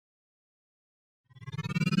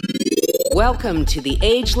Welcome to the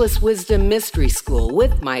Ageless Wisdom Mystery School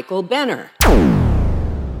with Michael Benner.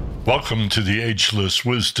 Welcome to the Ageless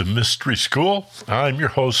Wisdom Mystery School. I'm your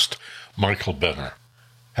host, Michael Benner.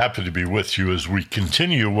 Happy to be with you as we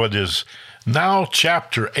continue what is now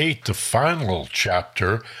Chapter 8, the final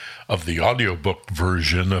chapter of the audiobook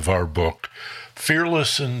version of our book,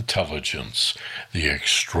 Fearless Intelligence, The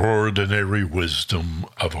Extraordinary Wisdom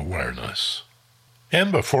of Awareness. And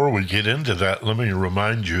before we get into that, let me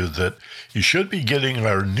remind you that you should be getting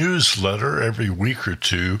our newsletter every week or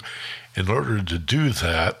two. In order to do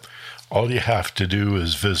that, all you have to do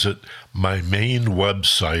is visit my main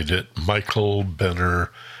website at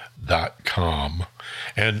michaelbenner.com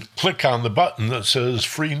and click on the button that says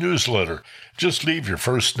Free Newsletter. Just leave your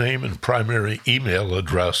first name and primary email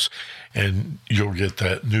address, and you'll get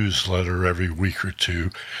that newsletter every week or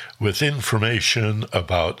two with information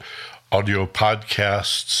about audio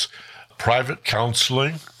podcasts, private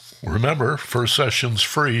counseling. Remember, first session's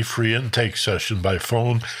free intake session by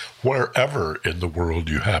phone, wherever in the world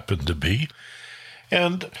you happen to be.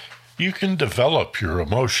 And you can develop your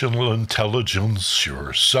emotional intelligence,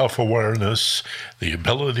 your self-awareness, the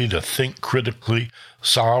ability to think critically,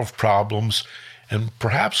 solve problems, and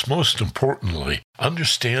perhaps most importantly,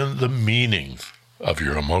 understand the meaning of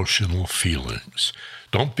your emotional feelings.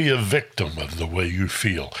 Don't be a victim of the way you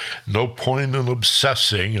feel. No point in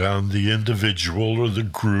obsessing on the individual or the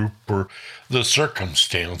group or the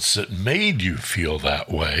circumstance that made you feel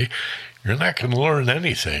that way. You're not going to learn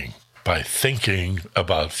anything by thinking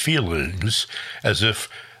about feelings as if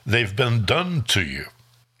they've been done to you.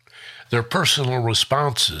 They're personal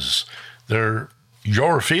responses. They're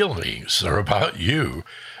your feelings. They're about you.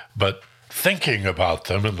 But thinking about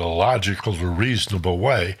them in a logical or reasonable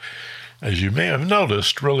way, as you may have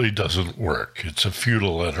noticed, really doesn't work. It's a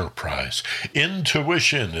futile enterprise.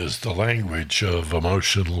 Intuition is the language of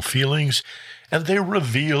emotional feelings, and they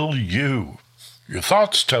reveal you. Your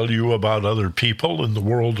thoughts tell you about other people and the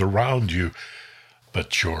world around you,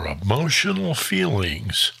 but your emotional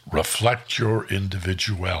feelings reflect your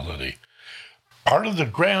individuality. Part of the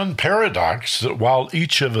grand paradox that while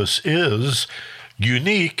each of us is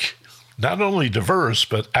unique, not only diverse,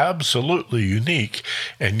 but absolutely unique,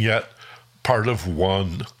 and yet part of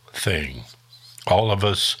one thing. All of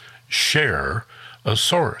us share a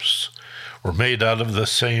source. We're made out of the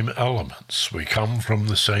same elements. We come from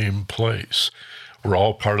the same place. We're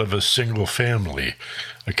all part of a single family,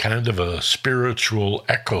 a kind of a spiritual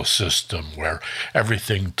ecosystem where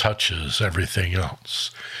everything touches everything else.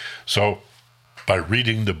 So, by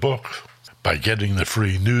reading the book, by getting the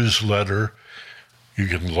free newsletter, you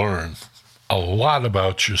can learn a lot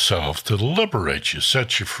about yourself to liberate you,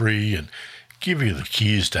 set you free, and give you the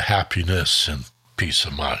keys to happiness and peace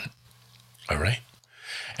of mind. All right?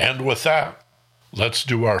 And with that, let's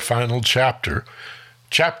do our final chapter,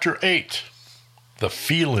 Chapter 8, The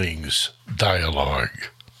Feelings Dialogue.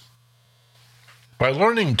 By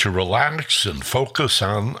learning to relax and focus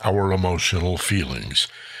on our emotional feelings,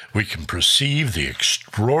 we can perceive the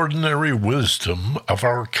extraordinary wisdom of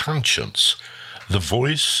our conscience, the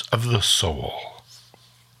voice of the soul.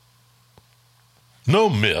 No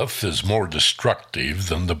myth is more destructive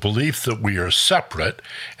than the belief that we are separate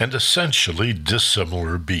and essentially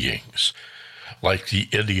dissimilar beings. Like the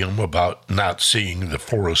idiom about not seeing the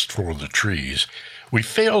forest for the trees, we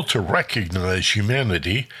fail to recognize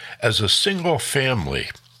humanity as a single family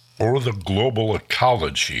or the global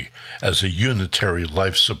ecology as a unitary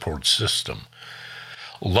life support system.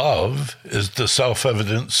 Love is the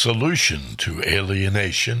self-evident solution to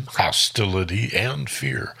alienation, hostility, and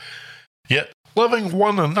fear. Yet, loving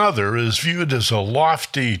one another is viewed as a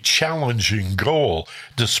lofty, challenging goal,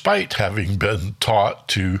 despite having been taught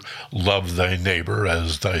to love thy neighbor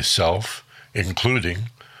as thyself,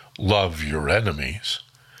 including love your enemies.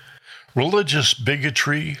 Religious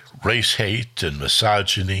bigotry, race hate, and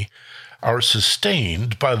misogyny are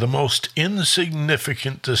sustained by the most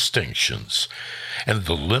insignificant distinctions, and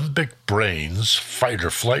the limbic brain's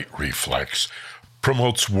fight-or-flight reflex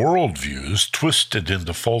promotes worldviews twisted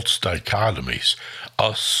into false dichotomies,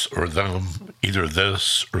 us or them, either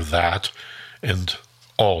this or that, and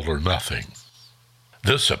all or nothing.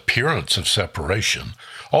 This appearance of separation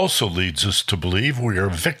also leads us to believe we are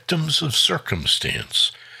victims of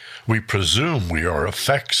circumstance. We presume we are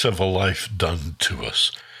effects of a life done to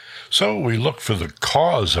us. So we look for the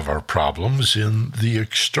cause of our problems in the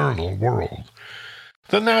external world.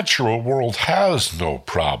 The natural world has no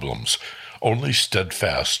problems, only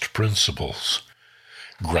steadfast principles.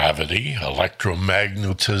 Gravity,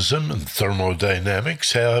 electromagnetism, and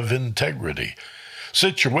thermodynamics have integrity.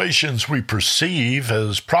 Situations we perceive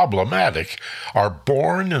as problematic are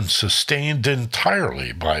born and sustained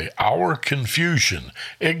entirely by our confusion,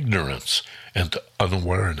 ignorance, and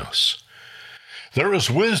unawareness. There is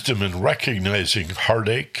wisdom in recognizing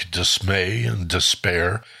heartache, dismay, and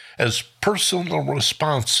despair as personal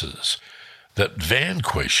responses that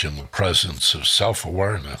vanquish in the presence of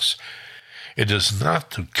self-awareness. It is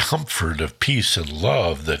not the comfort of peace and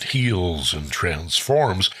love that heals and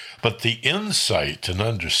transforms, but the insight and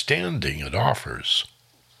understanding it offers.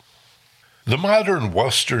 The modern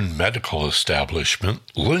Western medical establishment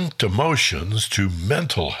linked emotions to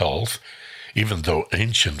mental health, even though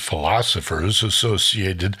ancient philosophers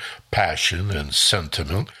associated passion and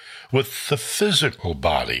sentiment with the physical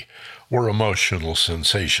body, where emotional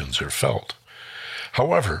sensations are felt.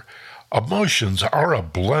 However, emotions are a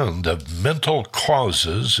blend of mental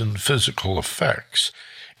causes and physical effects,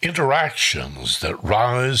 interactions that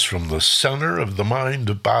rise from the center of the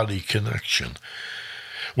mind-body connection.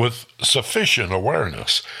 With sufficient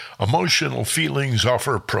awareness, emotional feelings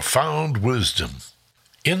offer profound wisdom,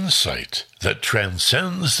 insight that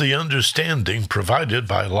transcends the understanding provided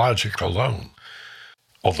by logic alone.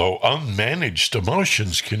 Although unmanaged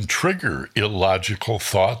emotions can trigger illogical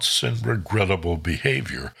thoughts and regrettable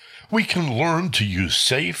behavior, we can learn to use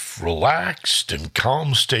safe, relaxed, and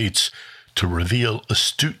calm states to reveal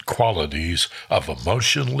astute qualities of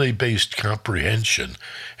emotionally based comprehension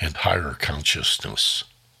and higher consciousness.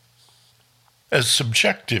 As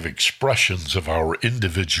subjective expressions of our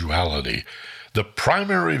individuality, the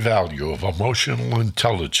primary value of emotional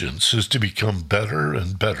intelligence is to become better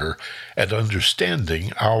and better at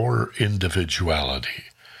understanding our individuality.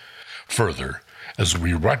 Further, as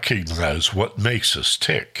we recognize what makes us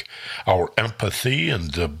tick, our empathy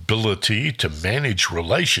and ability to manage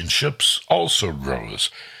relationships also grows.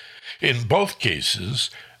 In both cases,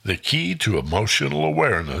 the key to emotional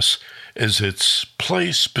awareness is its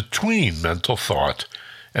place between mental thought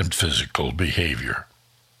and physical behavior.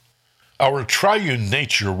 Our triune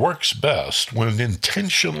nature works best when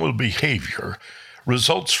intentional behavior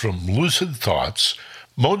results from lucid thoughts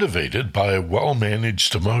motivated by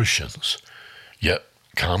well-managed emotions. Yet,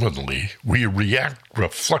 commonly, we react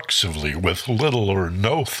reflexively with little or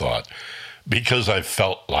no thought because I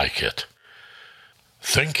felt like it.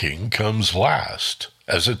 Thinking comes last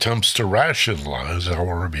as attempts to rationalize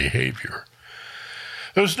our behavior.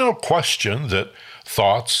 There's no question that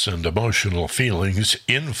thoughts and emotional feelings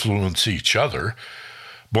influence each other.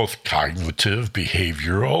 Both cognitive,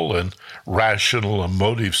 behavioral, and rational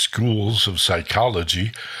emotive schools of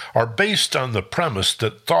psychology are based on the premise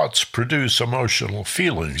that thoughts produce emotional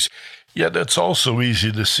feelings, yet it's also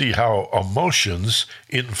easy to see how emotions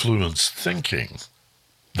influence thinking.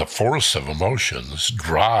 The force of emotions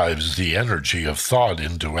drives the energy of thought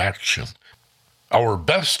into action. Our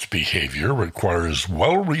best behavior requires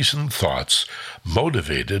well-reasoned thoughts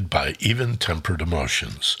motivated by even-tempered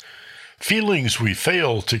emotions. Feelings we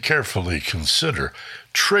fail to carefully consider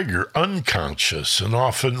trigger unconscious and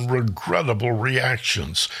often regrettable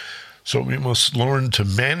reactions, so we must learn to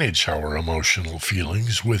manage our emotional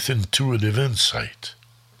feelings with intuitive insight.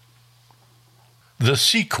 The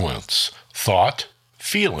sequence: thought,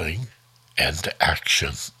 feeling, and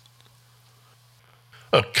action.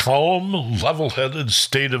 A calm, level-headed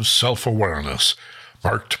state of self-awareness,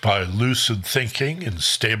 marked by lucid thinking and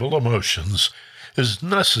stable emotions, is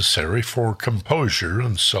necessary for composure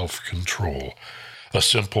and self-control. A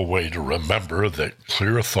simple way to remember that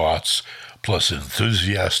clear thoughts plus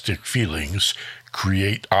enthusiastic feelings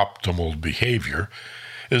create optimal behavior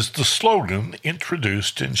is the slogan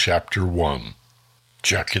introduced in Chapter 1.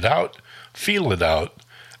 Check it out, feel it out,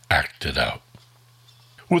 act it out.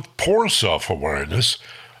 With poor self-awareness,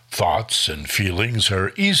 thoughts and feelings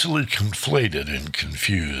are easily conflated and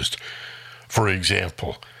confused. For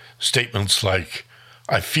example, statements like,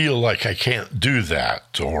 "I feel like I can't do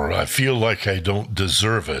that," or "I feel like I don't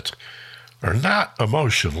deserve it," are not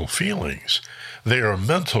emotional feelings. They are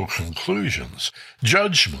mental conclusions,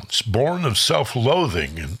 judgments born of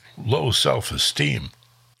self-loathing and low self-esteem.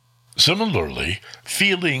 Similarly,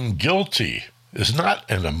 feeling guilty is not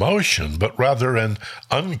an emotion, but rather an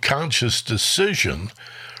unconscious decision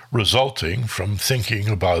resulting from thinking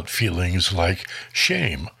about feelings like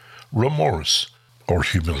shame, remorse, or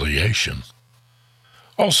humiliation.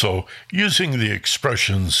 Also, using the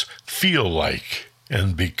expressions "feel like"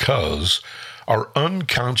 and "because" are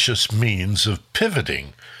unconscious means of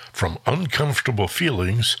pivoting from uncomfortable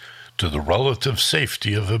feelings to the relative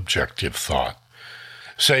safety of objective thought.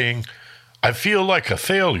 Saying, "I feel like a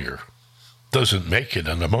failure," doesn't make it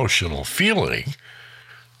an emotional feeling.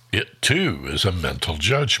 It, too, is a mental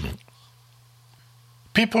judgment.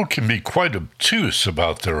 People can be quite obtuse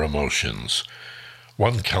about their emotions.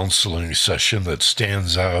 One counseling session that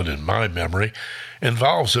stands out in my memory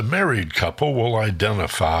involves a married couple we'll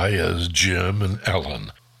identify as Jim and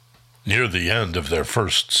Ellen. Near the end of their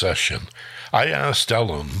first session, I asked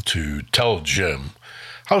Ellen to tell Jim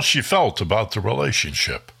how she felt about the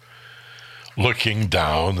relationship. Looking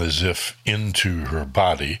down as if into her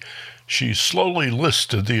body, she slowly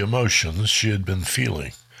listed the emotions she had been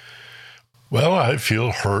feeling. Well, I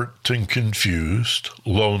feel hurt and confused,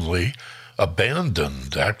 lonely,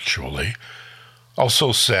 abandoned, actually.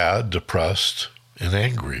 Also sad, depressed, and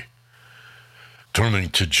angry. Turning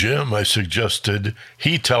to Jim, I suggested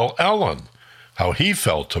he tell Ellen how he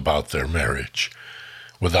felt about their marriage.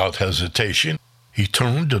 Without hesitation, he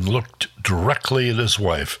turned and looked directly at his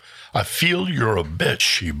wife. "I feel you're a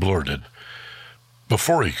bitch," he blurted.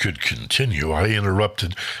 Before he could continue, I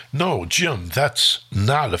interrupted. "No, Jim, that's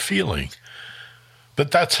not a feeling."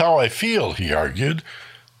 "But that's how I feel," he argued.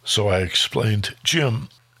 So I explained, "Jim,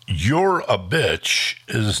 you're a bitch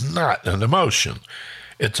is not an emotion.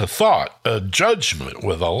 It's a thought, a judgment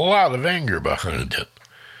with a lot of anger behind it."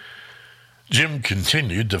 Jim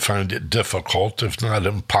continued to find it difficult, if not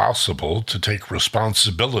impossible, to take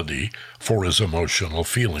responsibility for his emotional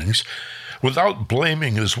feelings without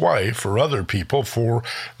blaming his wife or other people for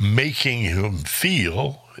making him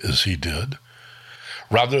feel as he did.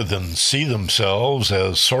 Rather than see themselves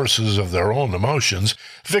as sources of their own emotions,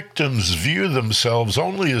 victims view themselves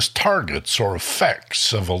only as targets or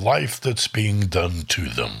effects of a life that's being done to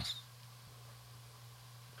them.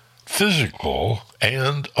 Physical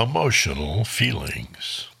and emotional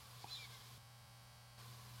feelings.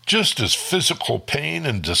 Just as physical pain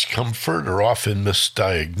and discomfort are often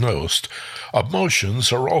misdiagnosed,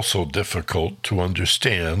 emotions are also difficult to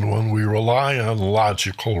understand when we rely on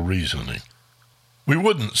logical reasoning. We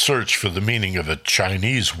wouldn't search for the meaning of a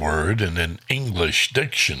Chinese word in an English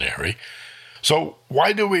dictionary, so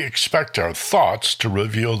why do we expect our thoughts to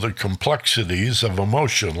reveal the complexities of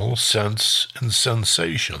emotional sense and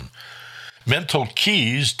sensation? Mental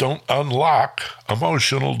keys don't unlock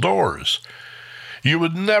emotional doors. You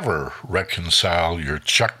would never reconcile your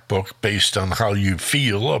checkbook based on how you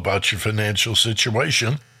feel about your financial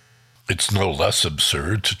situation. It's no less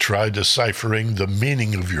absurd to try deciphering the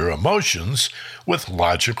meaning of your emotions with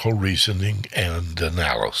logical reasoning and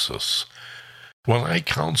analysis. When I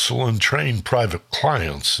counsel and train private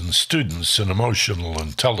clients and students in emotional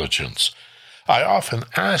intelligence, I often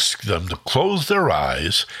ask them to close their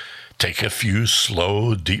eyes, take a few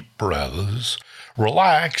slow, deep breaths,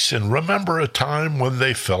 relax, and remember a time when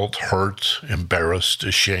they felt hurt, embarrassed,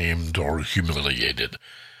 ashamed, or humiliated.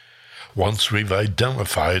 Once we've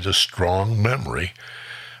identified a strong memory,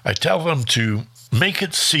 I tell them to make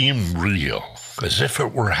it seem real, as if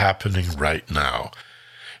it were happening right now.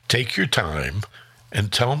 Take your time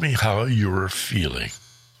and tell me how you're feeling.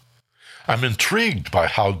 I'm intrigued by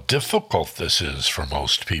how difficult this is for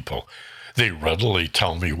most people. They readily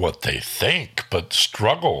tell me what they think, but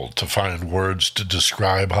struggle to find words to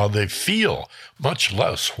describe how they feel, much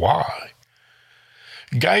less why.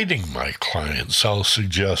 Guiding my clients, I'll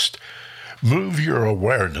suggest, move your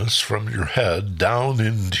awareness from your head down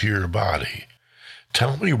into your body.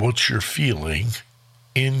 Tell me what you're feeling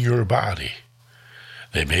in your body.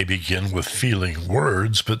 They may begin with feeling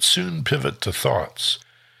words, but soon pivot to thoughts.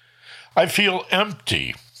 I feel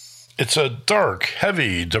empty. It's a dark,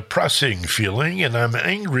 heavy, depressing feeling, and I'm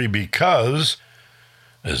angry because,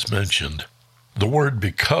 as mentioned, the word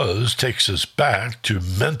because takes us back to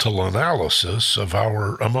mental analysis of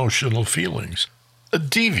our emotional feelings. A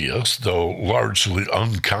devious, though largely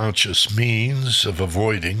unconscious means of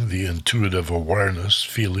avoiding the intuitive awareness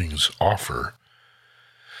feelings offer.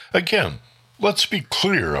 Again, let's be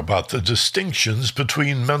clear about the distinctions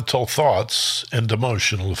between mental thoughts and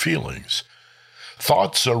emotional feelings.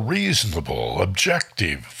 Thoughts are reasonable,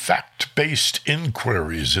 objective, fact-based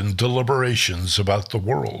inquiries and deliberations about the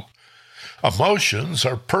world. Emotions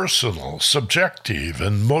are personal, subjective,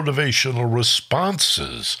 and motivational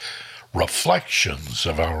responses, reflections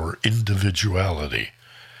of our individuality.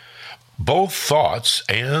 Both thoughts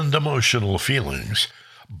and emotional feelings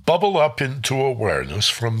bubble up into awareness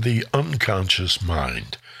from the unconscious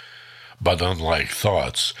mind. But unlike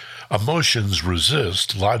thoughts, emotions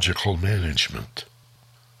resist logical management.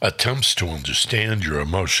 Attempts to understand your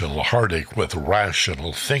emotional heartache with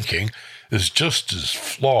rational thinking is just as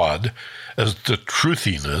flawed as the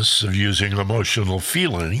truthiness of using emotional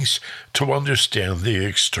feelings to understand the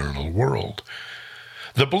external world.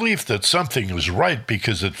 The belief that something is right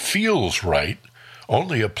because it feels right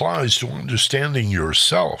only applies to understanding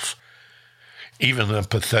yourself. Even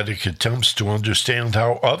empathetic attempts to understand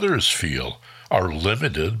how others feel are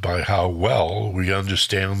limited by how well we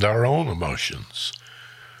understand our own emotions.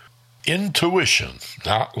 Intuition,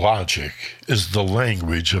 not logic, is the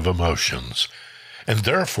language of emotions, and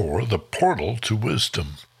therefore the portal to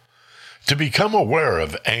wisdom. To become aware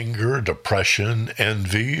of anger, depression,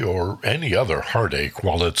 envy, or any other heartache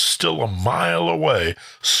while it's still a mile away,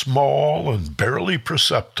 small and barely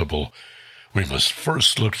perceptible, we must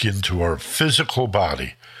first look into our physical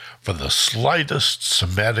body for the slightest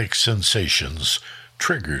somatic sensations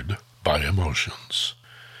triggered by emotions.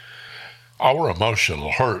 Our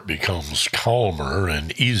emotional hurt becomes calmer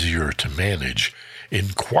and easier to manage in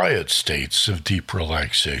quiet states of deep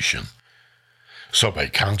relaxation. So by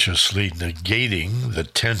consciously negating the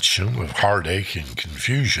tension of heartache and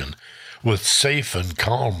confusion with safe and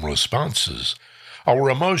calm responses,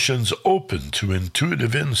 our emotions open to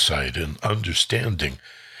intuitive insight and understanding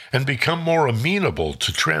and become more amenable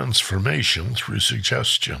to transformation through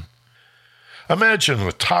suggestion. Imagine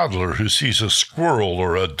a toddler who sees a squirrel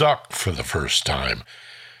or a duck for the first time.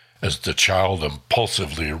 As the child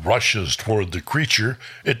impulsively rushes toward the creature,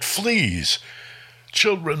 it flees.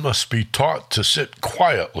 Children must be taught to sit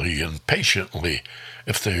quietly and patiently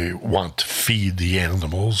if they want to feed the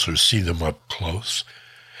animals or see them up close.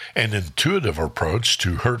 An intuitive approach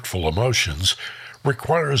to hurtful emotions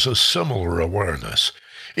requires a similar awareness.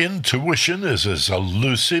 Intuition is as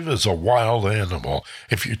elusive as a wild animal.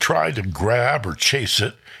 If you try to grab or chase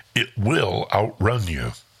it, it will outrun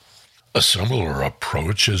you. A similar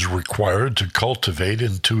approach is required to cultivate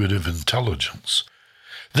intuitive intelligence.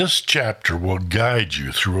 This chapter will guide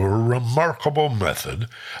you through a remarkable method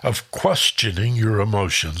of questioning your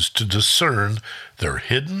emotions to discern their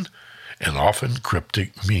hidden and often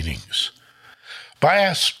cryptic meanings. By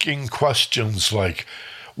asking questions like,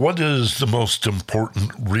 what is the most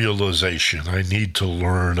important realization I need to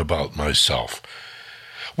learn about myself?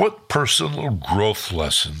 What personal growth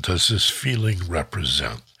lesson does this feeling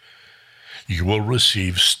represent? You will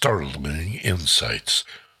receive startling insights,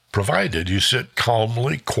 provided you sit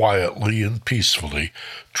calmly, quietly, and peacefully,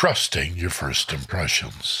 trusting your first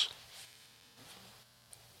impressions.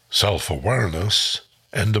 Self-awareness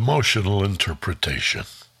and emotional interpretation.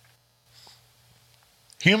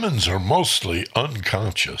 Humans are mostly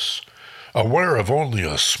unconscious, aware of only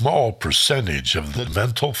a small percentage of the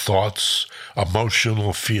mental thoughts,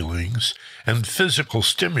 emotional feelings, and physical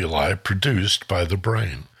stimuli produced by the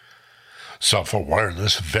brain.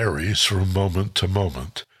 Self-awareness varies from moment to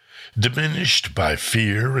moment, diminished by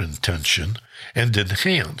fear and tension, and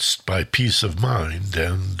enhanced by peace of mind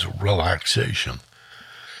and relaxation.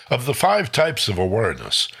 Of the 5 types of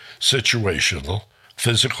awareness, situational,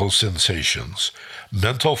 physical sensations,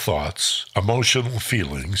 mental thoughts, emotional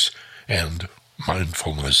feelings, and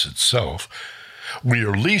mindfulness itself, we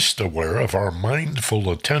are least aware of our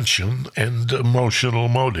mindful attention and emotional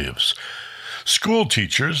motives. School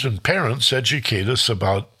teachers and parents educate us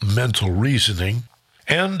about mental reasoning,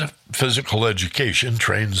 and physical education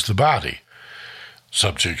trains the body.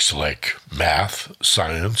 Subjects like math,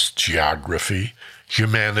 science, geography,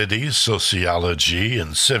 humanities, sociology,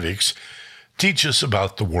 and civics teach us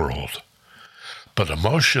about the world. But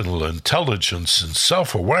emotional intelligence and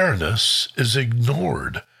self-awareness is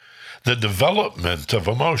ignored. The development of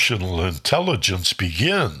emotional intelligence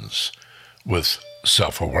begins with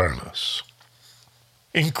self-awareness.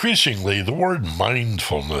 Increasingly, the word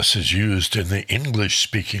mindfulness is used in the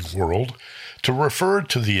English-speaking world to refer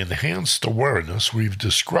to the enhanced awareness we've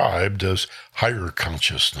described as higher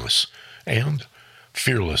consciousness and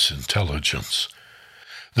fearless intelligence.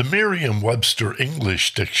 The Merriam-Webster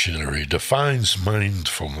English Dictionary defines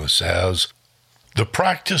mindfulness as the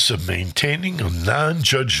practice of maintaining a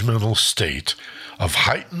non-judgmental state of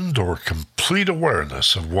heightened or complete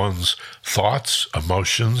awareness of one's thoughts,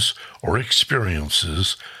 emotions, or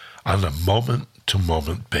experiences on a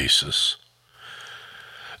moment-to-moment basis.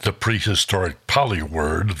 The prehistoric Pali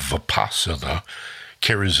word vipassana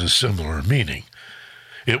carries a similar meaning.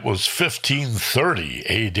 It was 1530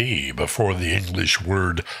 A.D. before the English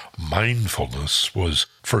word mindfulness was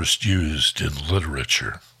first used in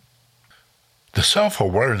literature. The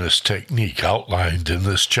self-awareness technique outlined in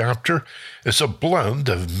this chapter is a blend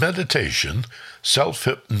of meditation,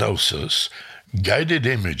 self-hypnosis, guided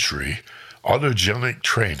imagery, autogenic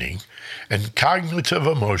training, and cognitive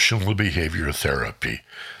emotional behavior therapy,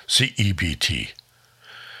 CEBT.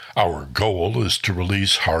 Our goal is to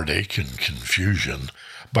release heartache and confusion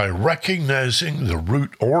by recognizing the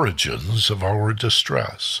root origins of our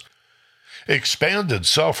distress. Expanded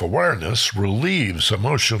self-awareness relieves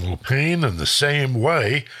emotional pain in the same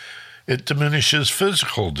way it diminishes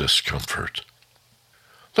physical discomfort.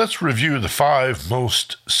 Let's review the 5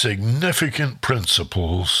 most significant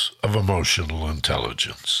principles of emotional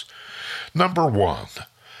intelligence. Number 1,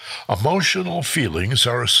 emotional feelings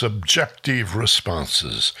are subjective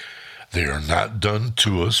responses. They are not done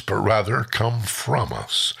to us, but rather come from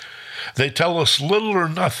us. They tell us little or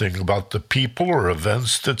nothing about the people or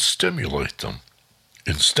events that stimulate them.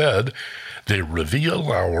 Instead, they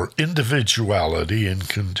reveal our individuality and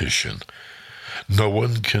condition. No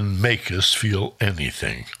one can make us feel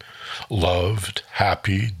anything, loved,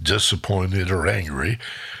 happy, disappointed, or angry,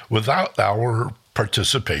 without our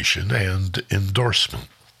participation and endorsement.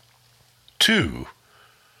 2,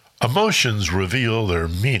 emotions reveal their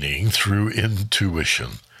meaning through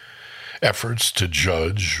intuition. Efforts to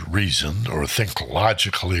judge, reason, or think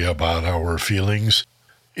logically about our feelings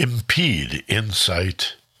impede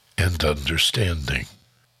insight and understanding.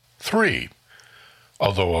 3,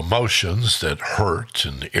 although emotions that hurt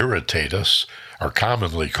and irritate us are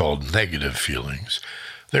commonly called negative feelings,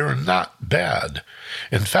 they are not bad.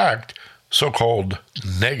 In fact, so-called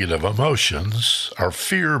negative emotions are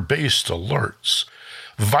fear-based alerts,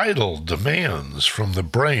 vital demands from the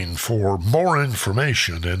brain for more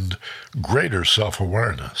information and greater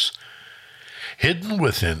self-awareness. Hidden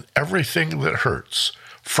within everything that hurts,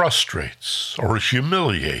 frustrates, or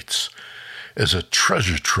humiliates is a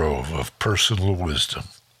treasure trove of personal wisdom.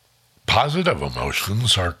 Positive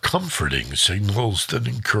emotions are comforting signals that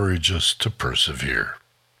encourage us to persevere.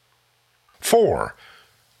 4,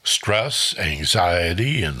 stress,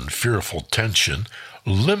 anxiety, and fearful tension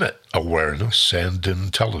limit awareness and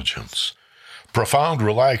intelligence. Profound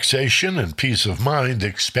relaxation and peace of mind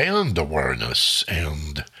expand awareness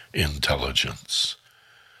and intelligence.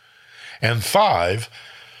 And 5,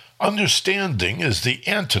 understanding is the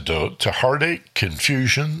antidote to heartache,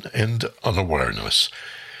 confusion, and unawareness.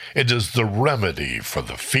 It is the remedy for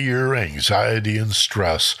the fear, anxiety, and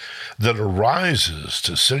stress that arises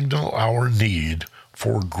to signal our need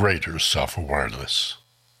for greater self-awareness.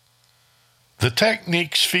 The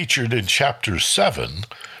techniques featured in Chapter 7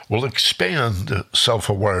 will expand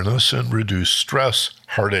self-awareness and reduce stress,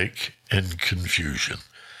 heartache, and confusion.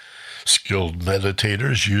 Skilled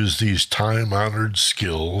meditators use these time-honored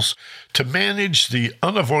skills to manage the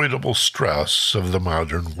unavoidable stress of the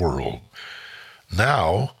modern world.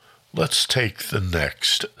 Now, let's take the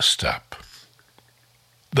next step.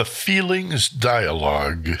 The Feelings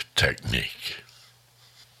Dialogue Technique.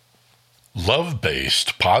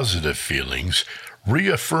 Love-based positive feelings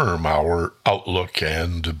reaffirm our outlook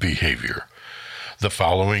and behavior. The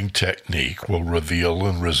following technique will reveal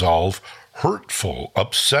and resolve hurtful,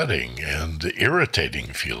 upsetting, and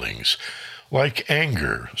irritating feelings like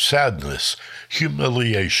anger, sadness,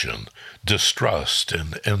 humiliation, distrust,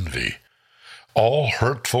 and envy. All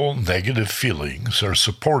hurtful, negative feelings are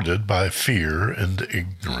supported by fear and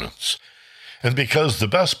ignorance. And because the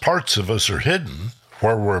best parts of us are hidden,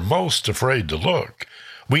 where we're most afraid to look,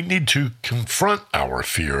 we need to confront our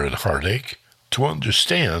fear and heartache to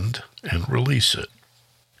understand and release it.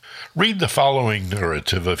 Read the following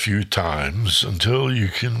narrative a few times until you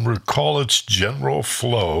can recall its general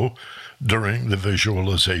flow during the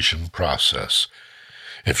visualization process.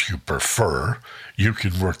 If you prefer, you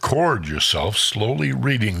can record yourself slowly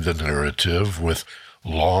reading the narrative with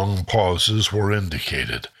long pauses where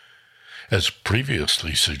indicated. As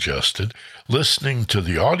previously suggested, listening to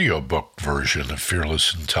the audiobook version of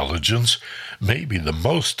Fearless Intelligence may be the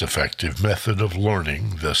most effective method of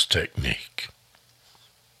learning this technique.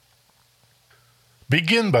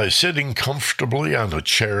 Begin by sitting comfortably on a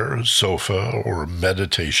chair, sofa, or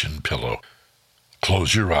meditation pillow.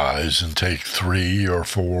 Close your eyes and take 3 or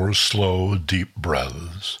 4 slow, deep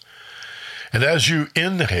breaths. And as you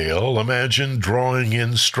inhale, imagine drawing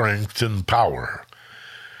in strength and power.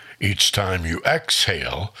 Each time you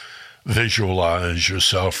exhale, visualize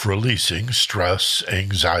yourself releasing stress,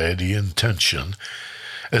 anxiety, and tension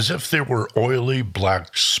as if they were oily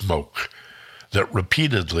black smoke that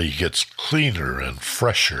repeatedly gets cleaner and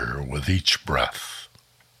fresher with each breath.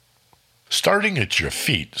 Starting at your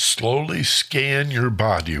feet, slowly scan your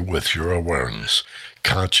body with your awareness,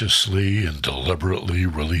 consciously and deliberately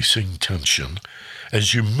releasing tension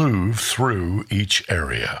as you move through each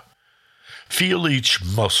area. Feel each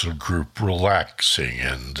muscle group relaxing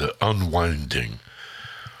and unwinding.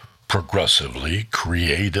 Progressively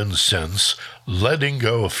create and sense letting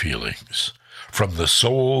go of feelings, from the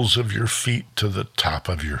soles of your feet to the top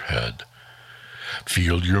of your head.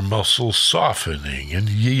 Feel your muscles softening and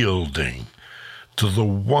yielding to the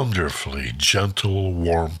wonderfully gentle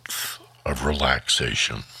warmth of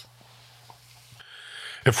relaxation.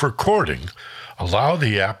 If recording, Allow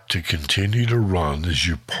the app to continue to run as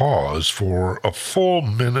you pause for a full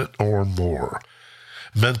minute or more,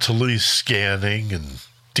 mentally scanning and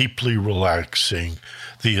deeply relaxing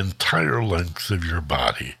the entire length of your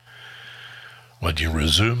body. When you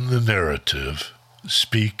resume the narrative,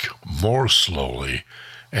 speak more slowly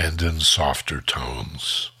and in softer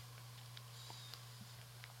tones.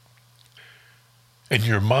 In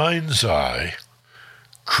your mind's eye,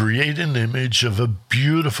 create an image of a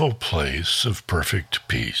beautiful place of perfect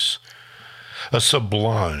peace, a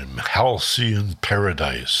sublime, halcyon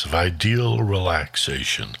paradise of ideal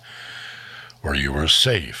relaxation, where you are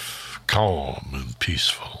safe, calm, and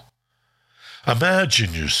peaceful.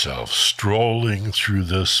 Imagine yourself strolling through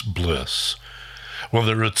this bliss,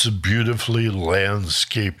 whether it's a beautifully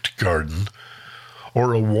landscaped garden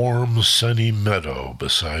or a warm, sunny meadow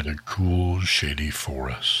beside a cool, shady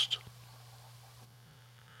forest.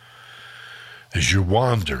 As you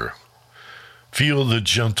wander, feel the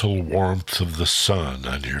gentle warmth of the sun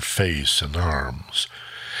on your face and arms,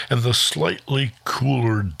 and the slightly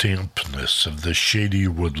cooler dampness of the shady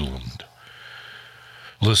woodland.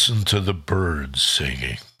 Listen to the birds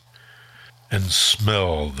singing, and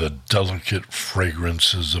smell the delicate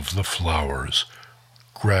fragrances of the flowers,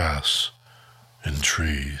 grass, and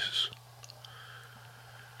trees.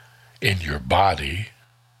 In your body,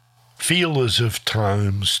 feel as if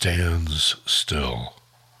time stands still,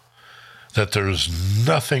 that there's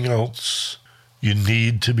nothing else you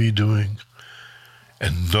need to be doing,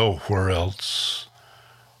 and nowhere else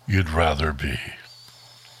you'd rather be.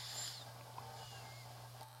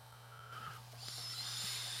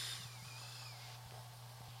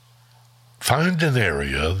 Find an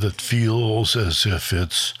area that feels as if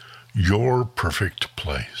it's your perfect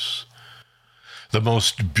place, the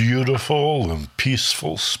most beautiful and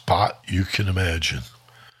peaceful spot you can imagine,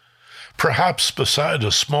 perhaps beside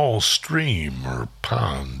a small stream or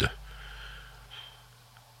pond.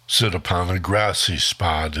 Sit upon a grassy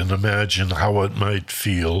spot and imagine how it might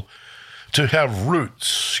feel to have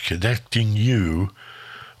roots connecting you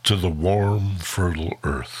to the warm, fertile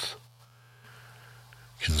earth.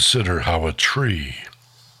 Consider how a tree,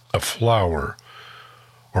 a flower,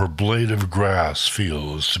 or blade of grass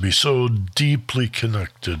feels to be so deeply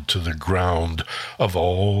connected to the ground of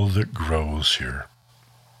all that grows here.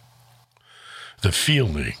 The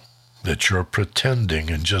feeling that you're pretending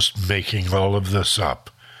and just making all of this up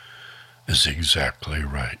is exactly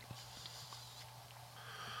right.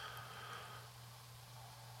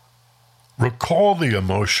 Recall the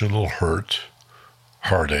emotional hurt,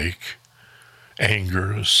 heartache,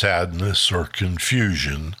 anger, sadness, or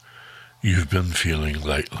confusion you've been feeling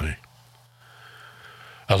lately.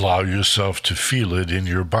 Allow yourself to feel it in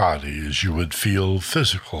your body as you would feel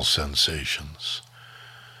physical sensations.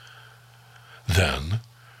 Then,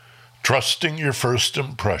 trusting your first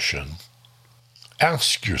impression,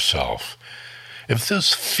 ask yourself if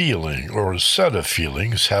this feeling or set of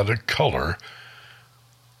feelings had a color,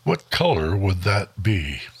 what color would that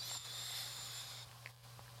be?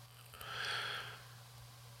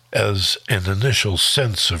 As an initial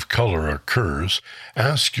sense of color occurs,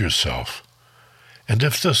 ask yourself, and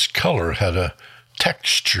if this color had a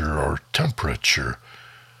texture or temperature,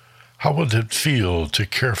 how would it feel to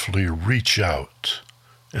carefully reach out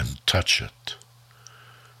and touch it?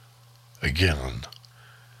 Again,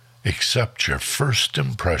 accept your first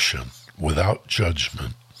impression without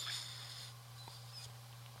judgment.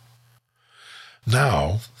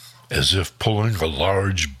 Now, as if pulling a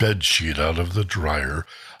large bedsheet out of the dryer,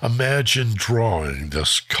 imagine drawing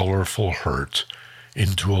this colorful hurt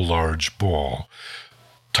into a large ball.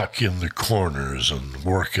 Tuck in the corners and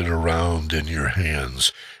work it around in your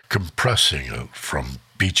hands, compressing it from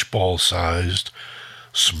beach ball-sized,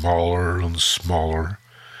 smaller and smaller,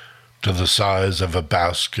 to the size of a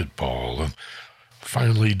basketball, and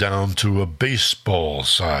finally down to a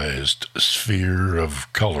baseball-sized sphere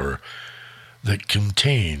of color that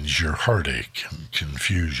contains your heartache and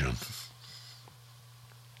confusion.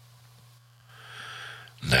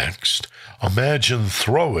 Next, imagine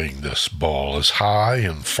throwing this ball as high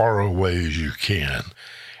and far away as you can,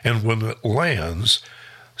 and when it lands,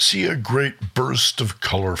 see a great burst of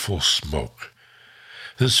colorful smoke.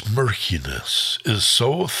 This murkiness is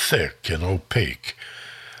so thick and opaque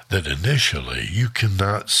that initially you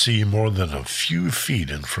cannot see more than a few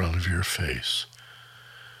feet in front of your face.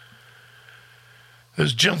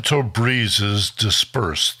 As gentle breezes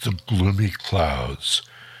disperse the gloomy clouds,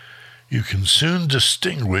 you can soon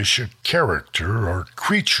distinguish a character or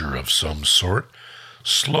creature of some sort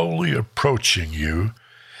slowly approaching you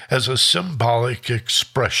as a symbolic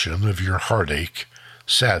expression of your heartache,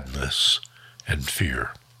 sadness, and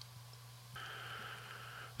fear.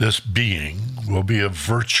 This being will be a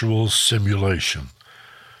virtual simulation,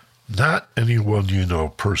 not anyone you know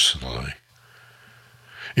personally.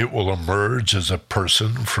 It will emerge as a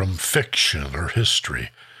person from fiction or history,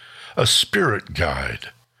 a spirit guide,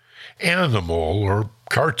 animal or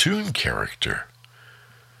cartoon character.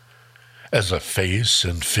 As a face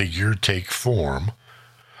and figure take form,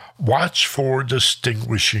 watch for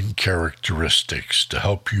distinguishing characteristics to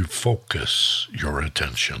help you focus your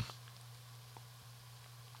attention.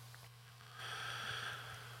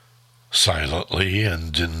 Silently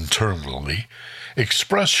and internally,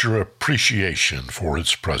 express your appreciation for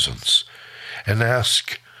its presence and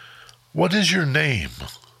ask, "What is your name?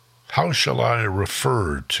 How shall I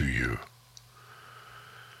refer to you?"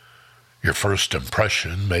 Your first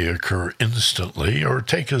impression may occur instantly or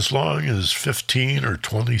take as long as 15 or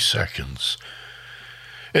 20 seconds.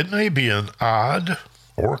 It may be an odd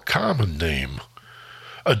or common name,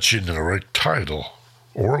 a generic title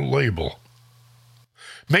or label.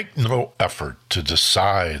 Make no effort to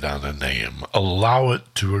decide on a name. Allow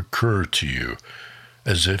it to occur to you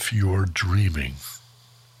as if you are dreaming.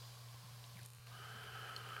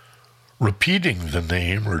 Repeating the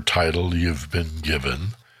name or title you've been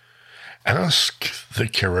given, ask the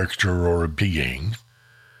character or being,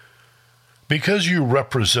 "Because you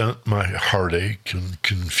represent my heartache and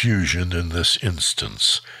confusion in this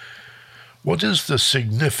instance, what is the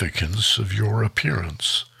significance of your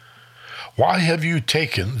appearance? Why have you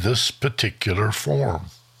taken this particular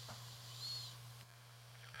form?"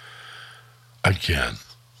 Again,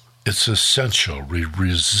 it's essential we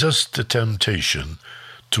resist the temptation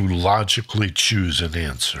to logically choose an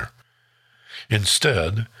answer.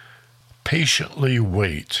 Instead, patiently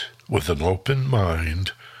wait with an open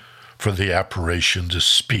mind for the apparition to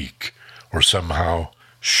speak or somehow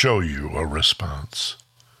show you a response.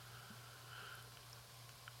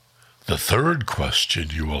 The third question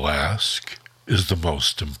you will ask is the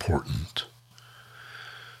most important.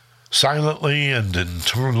 Silently and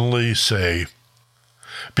internally say,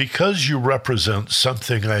 "Because you represent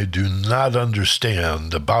something I do not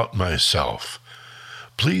understand about myself,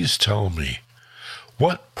 please tell me,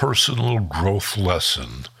 what personal growth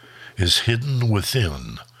lesson is hidden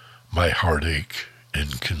within my heartache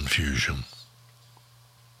and confusion?"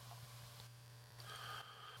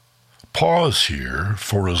 Pause here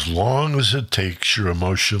for as long as it takes your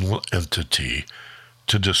emotional entity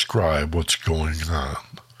to describe what's going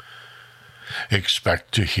on.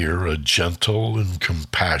 Expect to hear a gentle and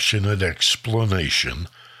compassionate explanation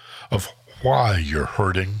of why you're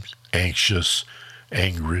hurting, anxious,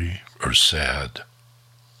 angry, or sad.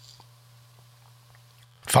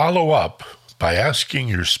 Follow up by asking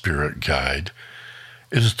your spirit guide,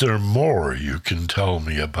 "Is there more you can tell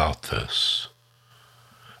me about this?"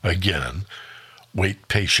 Again, wait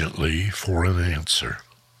patiently for an answer.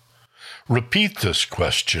 Repeat this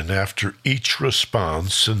question after each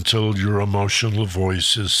response until your emotional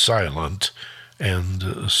voice is silent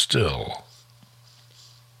and still.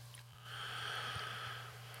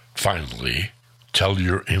 Finally, tell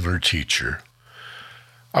your inner teacher,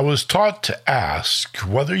 "I was taught to ask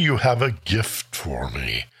whether you have a gift for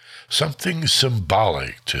me, something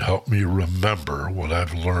symbolic to help me remember what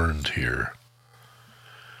I've learned here."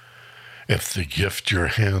 If the gift you're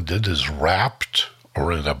handed is wrapped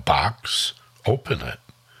or in a box, open it.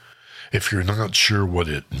 If you're not sure what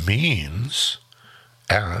it means,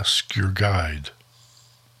 ask your guide.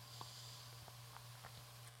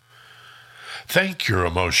 Thank your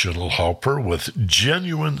emotional helper with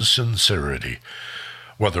genuine sincerity,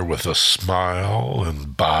 whether with a smile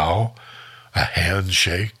and bow, a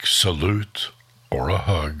handshake, salute, or a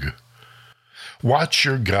hug. Watch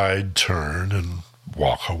your guide turn and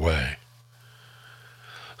walk away.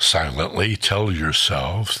 Silently tell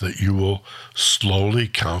yourself that you will slowly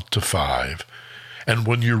count to 5, and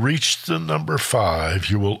when you reach the number 5,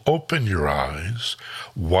 you will open your eyes,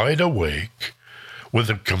 wide awake, with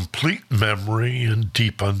a complete memory and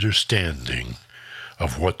deep understanding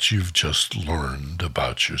of what you've just learned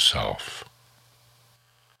about yourself.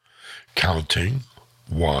 Counting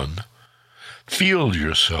 1, feel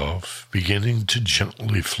yourself beginning to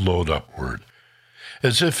gently float upward,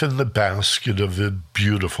 as if in the basket of a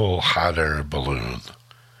beautiful hot air balloon.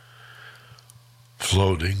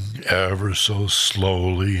 Floating ever so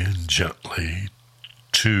slowly and gently.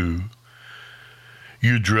 2,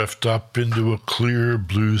 you drift up into a clear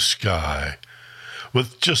blue sky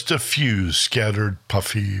with just a few scattered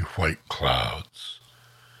puffy white clouds.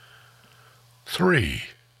 3,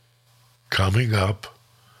 coming up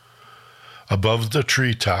above the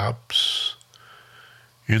treetops,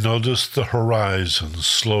 you notice the horizon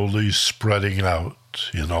slowly spreading out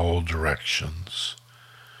in all directions.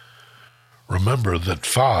 remember that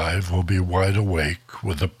 5 will be wide awake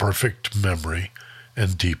with a perfect memory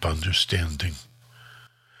and deep understanding.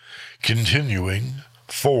 Continuing,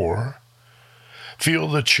 4, feel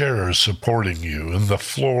the chair supporting you and the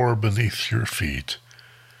floor beneath your feet.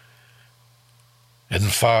 And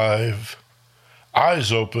 5,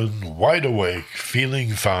 eyes open, wide awake,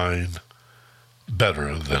 feeling fine,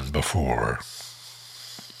 better than before.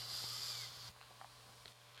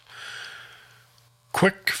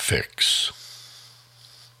 Quick fix.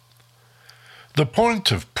 The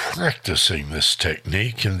point of practicing this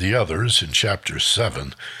technique and the others in Chapter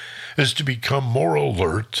 7 is to become more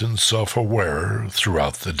alert and self-aware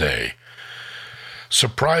throughout the day.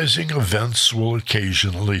 Surprising events will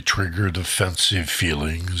occasionally trigger defensive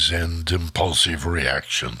feelings and impulsive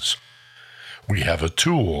reactions. We have a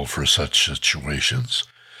tool for such situations,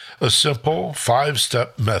 a simple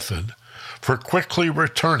 5-step method for quickly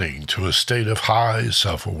returning to a state of high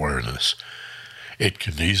self-awareness. It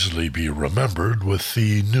can easily be remembered with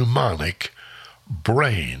the mnemonic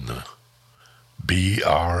BRAIN,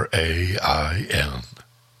 B-R-A-I-N.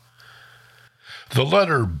 The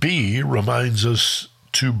letter B reminds us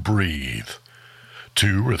to breathe.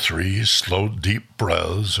 2 or 3 slow, deep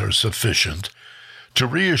breaths are sufficient to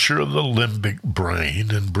reassure the limbic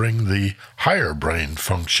brain and bring the higher brain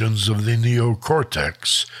functions of the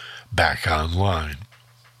neocortex back online.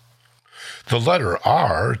 The letter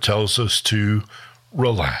R tells us to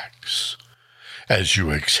relax. As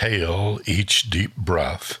you exhale each deep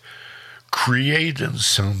breath, create and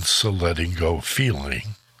sense a letting go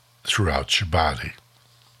feeling throughout your body.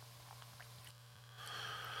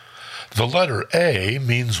 The letter A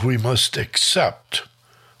means we must accept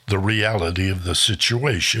the reality of the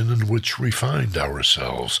situation in which we find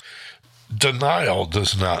ourselves. Denial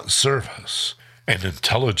does not serve us. An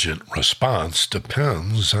intelligent response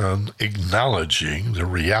depends on acknowledging the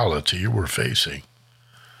reality we're facing.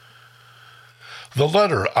 The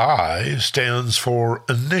letter I stands for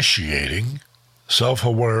initiating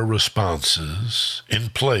self-aware responses in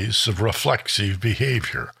place of reflexive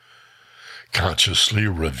behavior. Consciously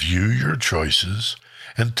review your choices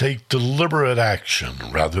and take deliberate action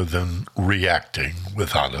rather than reacting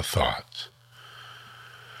without a thought.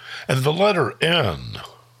 And the letter N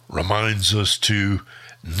reminds us to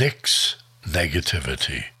nix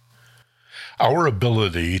negativity. Our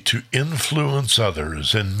ability to influence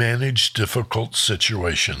others and manage difficult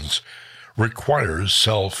situations requires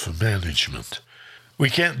self-management. We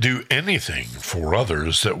can't do anything for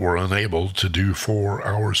others that we're unable to do for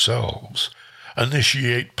ourselves.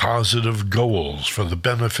 Initiate positive goals for the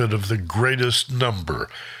benefit of the greatest number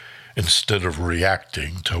instead of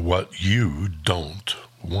reacting to what you don't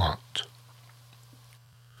want.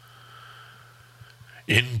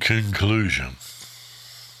 In conclusion,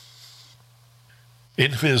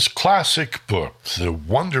 in his classic book, The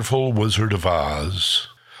Wonderful Wizard of Oz,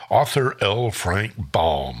 author L. Frank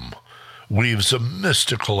Baum weaves a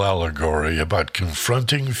mystical allegory about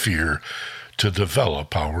confronting fear to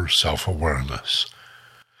develop our self-awareness.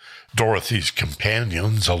 Dorothy's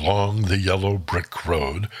companions along the yellow brick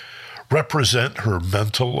road represent her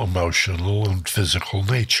mental, emotional, and physical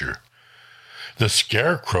nature. The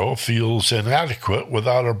Scarecrow feels inadequate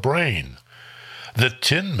without a brain. The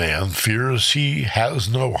Tin Man fears he has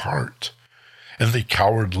no heart. And the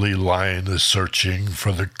Cowardly Lion is searching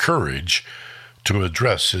for the courage to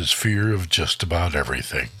address his fear of just about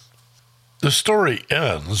everything. The story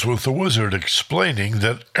ends with the wizard explaining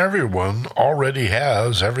that everyone already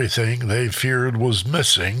has everything they feared was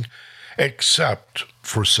missing except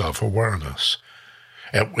for self-awareness,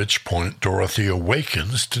 at which point Dorothy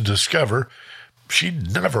awakens to discover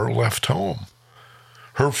she'd never left home.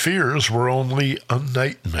 Her fears were only a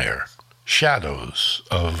nightmare, shadows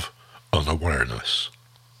of unawareness.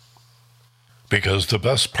 Because the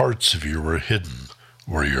best parts of you are hidden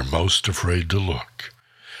where you're most afraid to look.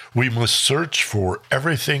 We must search for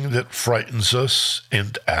everything that frightens us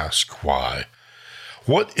and ask why.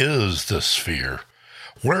 What is this fear?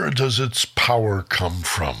 Where does its power come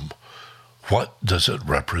from? What does it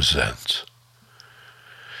represent?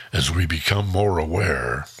 As we become more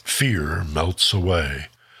aware, fear melts away,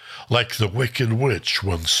 like the Wicked Witch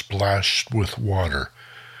when splashed with water.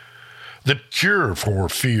 The cure for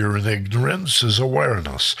fear and ignorance is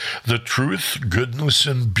awareness, the truth, goodness,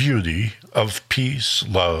 and beauty of peace,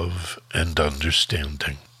 love, and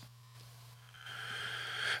understanding.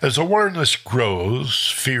 As awareness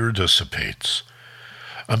grows, fear dissipates.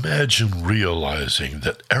 Imagine realizing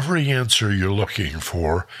that every answer you're looking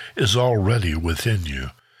for is already within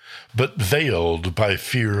you, but veiled by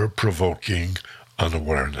fear-provoking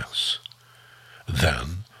unawareness.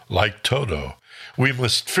 Then, Like Toto, we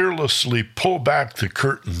must fearlessly pull back the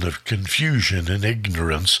curtain of confusion and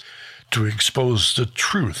ignorance to expose the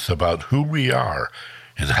truth about who we are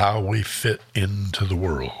and how we fit into the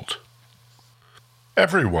world.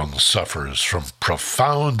 Everyone suffers from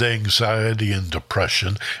profound anxiety and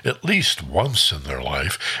depression at least once in their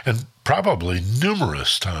life, and probably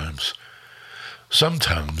numerous times.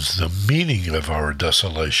 Sometimes the meaning of our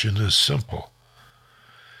desolation is simple.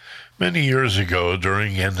 Many years ago,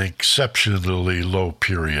 during an exceptionally low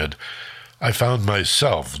period, I found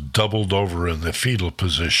myself doubled over in the fetal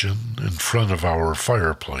position in front of our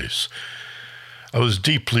fireplace. I was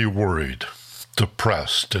deeply worried,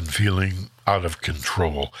 depressed, and feeling out of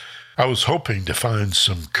control. I was hoping to find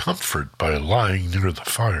some comfort by lying near the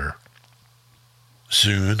fire.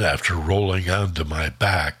 Soon after rolling onto my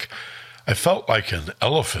back, I felt like an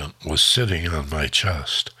elephant was sitting on my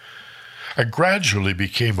chest. I gradually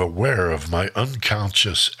became aware of my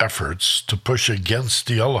unconscious efforts to push against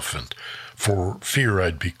the elephant for fear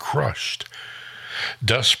I'd be crushed.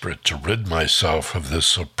 Desperate to rid myself of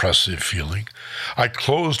this oppressive feeling, I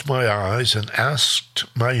closed my eyes and asked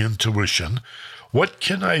my intuition, what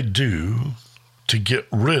can I do to get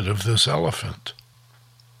rid of this elephant?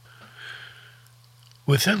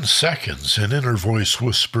 Within seconds, an inner voice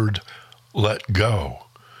whispered, "Let go,"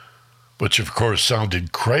 which of course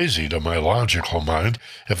sounded crazy to my logical mind.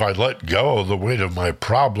 If I let go, the weight of my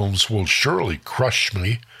problems will surely crush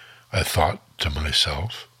me, I thought to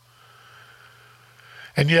myself.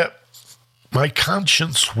 And yet, my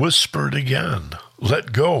conscience whispered again,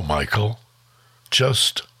 "Let go, Michael.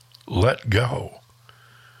 Just let go."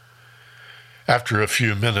 After a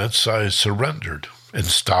few minutes, I surrendered and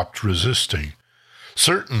stopped resisting,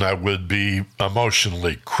 certain I would be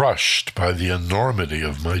emotionally crushed by the enormity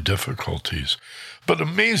of my difficulties. But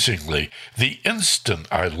amazingly, the instant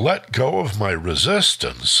I let go of my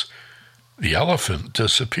resistance, the elephant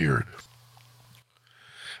disappeared.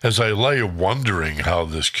 As I lay wondering how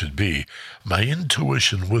this could be, my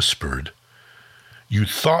intuition whispered, "You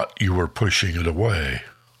thought you were pushing it away,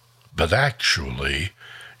 but actually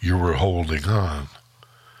you were holding on.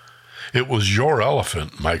 It was your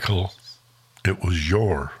elephant, Michael. It was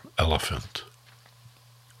your elephant."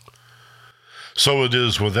 So it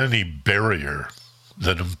is with any barrier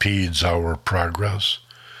that impedes our progress.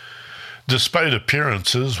 Despite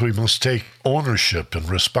appearances, we must take ownership and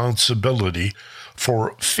responsibility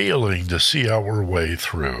for failing to see our way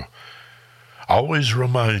through. Always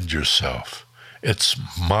remind yourself, it's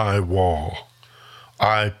my wall.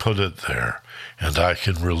 I put it there, and I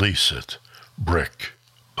can release it, brick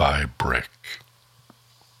by brick.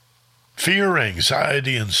 Fear,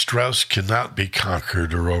 anxiety, and stress cannot be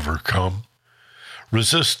conquered or overcome.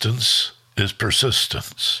 Resistance is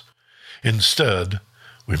persistence. Instead,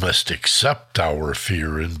 we must accept our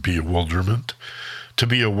fear and bewilderment, to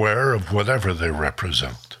be aware of whatever they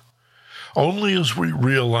represent. Only as we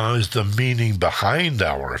realize the meaning behind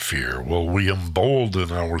our fear will we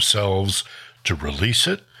embolden ourselves to release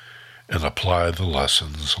it and apply the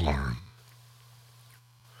lessons learned.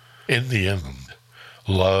 In the end,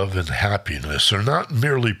 love and happiness are not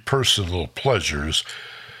merely personal pleasures,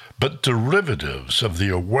 but derivatives of the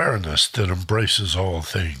awareness that embraces all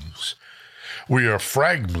things. We are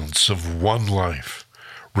fragments of one life,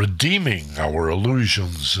 redeeming our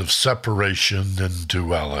illusions of separation and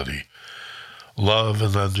duality. Love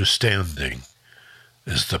and understanding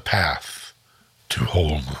is the path to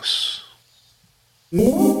wholeness.